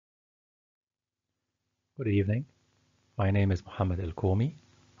Good evening. My name is Mohamed El-Komy.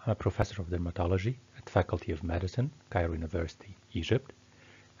 I'm a professor of dermatology at Faculty of Medicine, Cairo University, Egypt,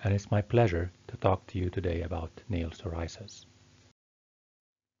 and it's my pleasure to talk to you today about nail psoriasis.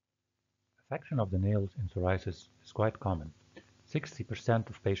 Affection of the nails in psoriasis is quite common. 60%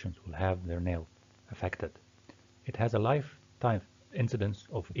 of patients will have their nail affected. It has a lifetime incidence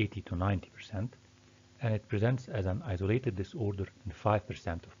of 80 to 90%, and it presents as an isolated disorder in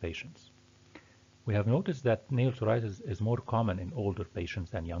 5% of patients. We have noticed that nail psoriasis is more common in older patients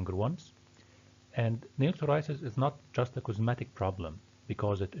than younger ones. And nail psoriasis is not just a cosmetic problem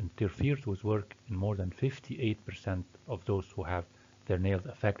because it interferes with work in more than 58% of those who have their nails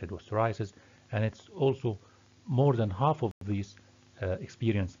affected with psoriasis. And it's also more than half of these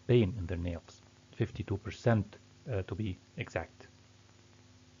experience pain in their nails, 52% to be exact.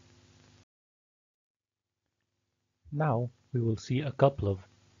 Now we will see a couple of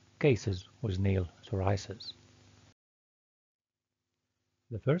cases with nail psoriasis.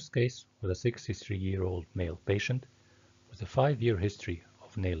 The first case was a 63-year-old male patient with a 5-year history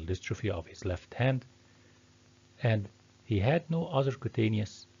of nail dystrophy of his left hand, and he had no other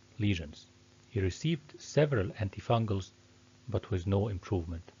cutaneous lesions. He received several antifungals, but with no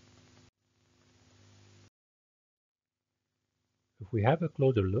improvement. If we have a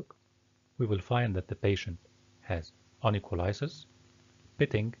closer look, we will find that the patient has onycholysis,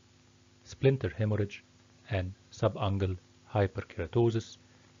 pitting, splinter hemorrhage, and subungual hyperkeratosis,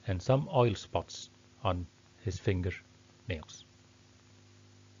 and some oil spots on his finger nails.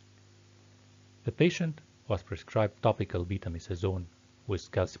 The patient was prescribed topical betamethasone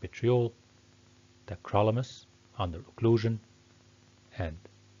with calcipotriol, tacrolimus under occlusion, and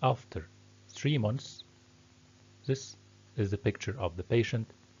after 3 months, this is the picture of the patient,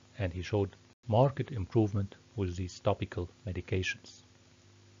 and he showed marked improvement with these topical medications.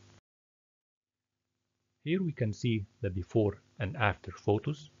 Here we can see the before and after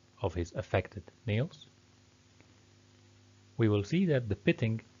photos of his affected nails. We will see that the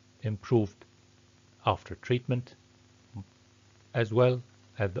pitting improved after treatment, as well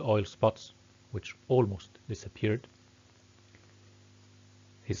as the oil spots, which almost disappeared.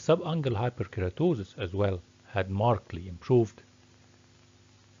 His subungual hyperkeratosis as well had markedly improved.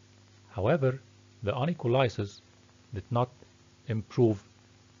 However, the onycholysis did not improve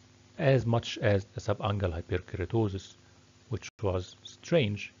as much as the subungual hyperkeratosis, which was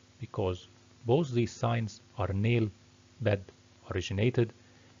strange because both these signs are nail bed originated,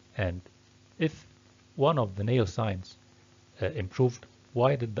 and if one of the nail signs improved,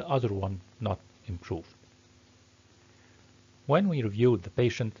 why did the other one not improve? When we reviewed the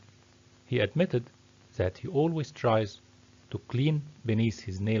patient, he admitted that he always tries to clean beneath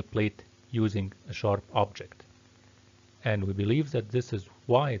his nail plate using a sharp object. And we believe that this is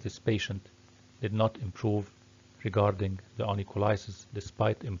why this patient did not improve regarding the onycholysis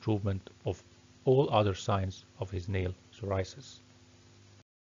despite improvement of all other signs of his nail psoriasis.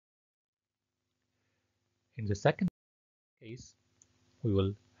 In the second case, we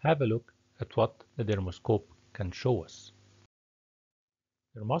will have a look at what the dermoscope can show us.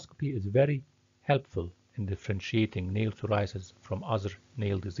 Dermoscopy is very helpful in differentiating nail psoriasis from other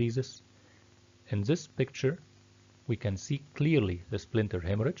nail diseases. In this picture, we can see clearly the splinter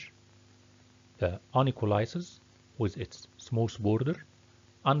hemorrhage, the onycholysis with its smooth border,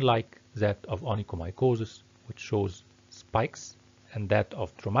 unlike that of onychomycosis, which shows spikes, and that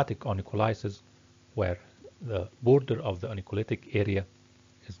of traumatic onycholysis, where the border of the onycholytic area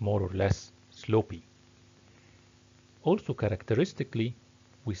is more or less slopy. Also characteristically,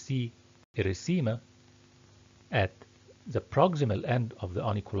 we see erythema at the proximal end of the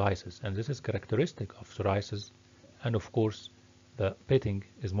onycholysis, and this is characteristic of psoriasis, and of course the pitting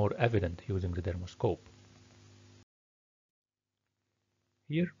is more evident using the dermoscope.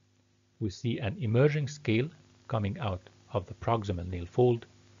 Here we see an emerging scale coming out of the proximal nail fold,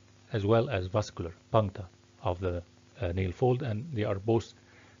 as well as vascular puncta of the nail fold, and they are both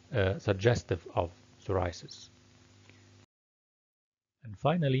suggestive of psoriasis. And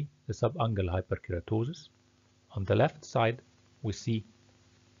finally, the subungual hyperkeratosis. On the left side, we see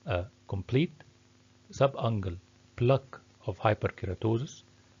a complete subungual pluck of hyperkeratosis,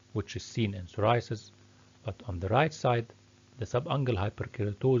 which is seen in psoriasis, but on the right side, the subungual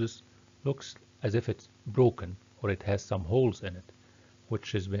hyperkeratosis looks as if it's broken or it has some holes in it,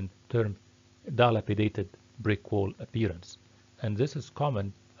 which has been termed dilapidated brick wall appearance, and this is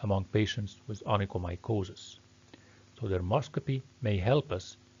common among patients with onychomycosis. So dermoscopy may help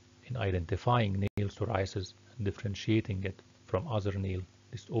us in identifying nail psoriasis and differentiating it from other nail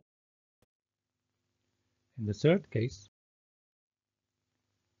disorders. In the third case,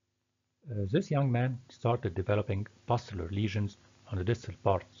 This young man started developing pustular lesions on the distal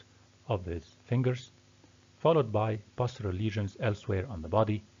parts of his fingers, followed by pustular lesions elsewhere on the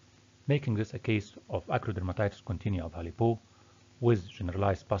body, making this a case of acrodermatitis continua of Halipo with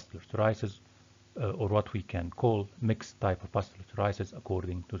generalized pustular psoriasis, or what we can call mixed type of pustular psoriasis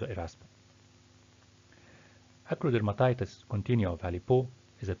according to the Erasmus. Acrodermatitis continua of Halipo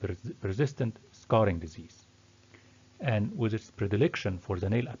is a persistent scarring disease, and with its predilection for the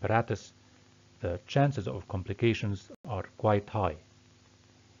nail apparatus, the chances of complications are quite high.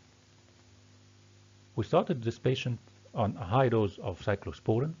 We started this patient on a high dose of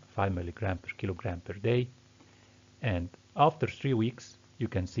cyclosporin, 5 mg per kilogram per day, and after 3 weeks, you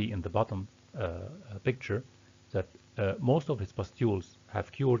can see in the bottom picture that most of his pustules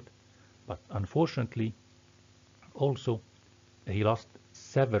have cured, but unfortunately, also he lost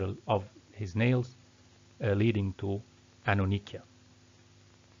several of his nails, leading to anonychia.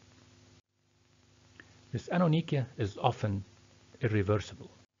 This anonychia is often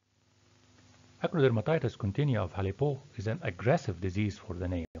irreversible. Acrodermatitis continua of Halipo is an aggressive disease for the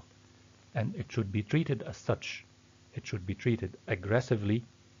nail, and it should be treated as such. It should be treated aggressively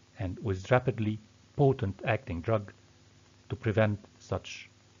and with rapidly potent acting drug to prevent such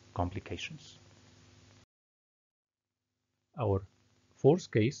complications. Our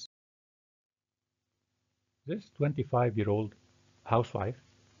fourth case, this 25-year-old housewife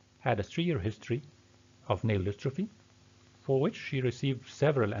had a 3-year history of nail dystrophy, for which she received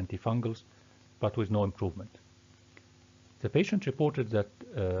several antifungals, but with no improvement. The patient reported that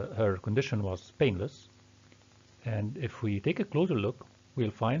her condition was painless, and if we take a closer look,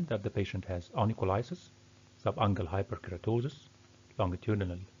 we'll find that the patient has onycholysis, subungual hyperkeratosis,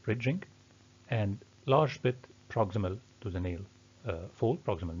 longitudinal ridging, and large bit proximal to the nail fold,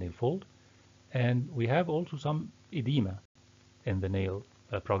 proximal nail fold, and we have also some edema in the nail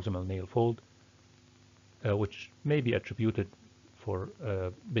proximal nail fold, which may be attributed for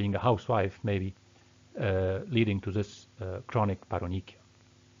being a housewife, maybe leading to this chronic paronychia.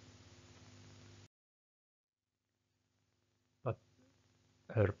 But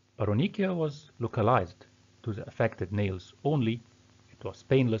her paronychia was localized to the affected nails only. It was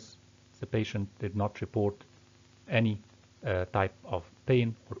painless. The patient did not report any type of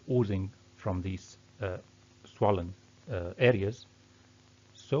pain or oozing from these swollen areas.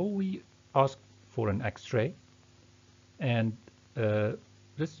 So we asked for an X-ray, and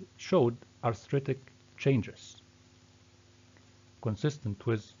this showed arthritic changes consistent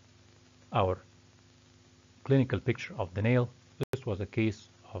with our clinical picture of the nail. This was a case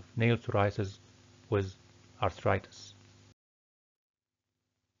of nail psoriasis with arthritis.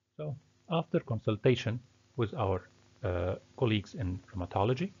 So after consultation with our colleagues in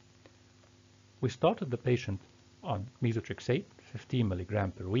rheumatology, we started the patient on methotrexate, 15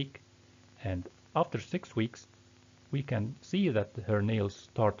 mg per week, and after 6 weeks, we can see that her nails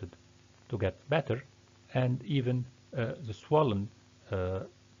started to get better, and even the swollen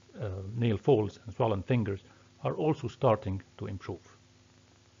nail folds and swollen fingers are also starting to improve.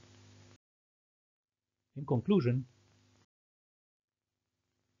 In conclusion,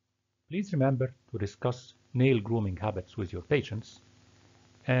 please remember to discuss nail grooming habits with your patients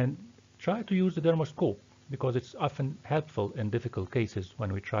and try to use the dermoscope, because it's often helpful in difficult cases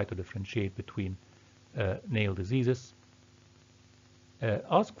when we try to differentiate between nail diseases.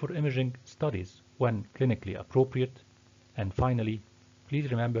 Ask for imaging studies when clinically appropriate. And finally, please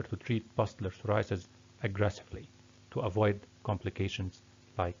remember to treat pustular psoriasis aggressively to avoid complications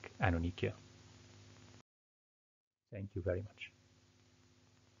like anonychia. Thank you very much.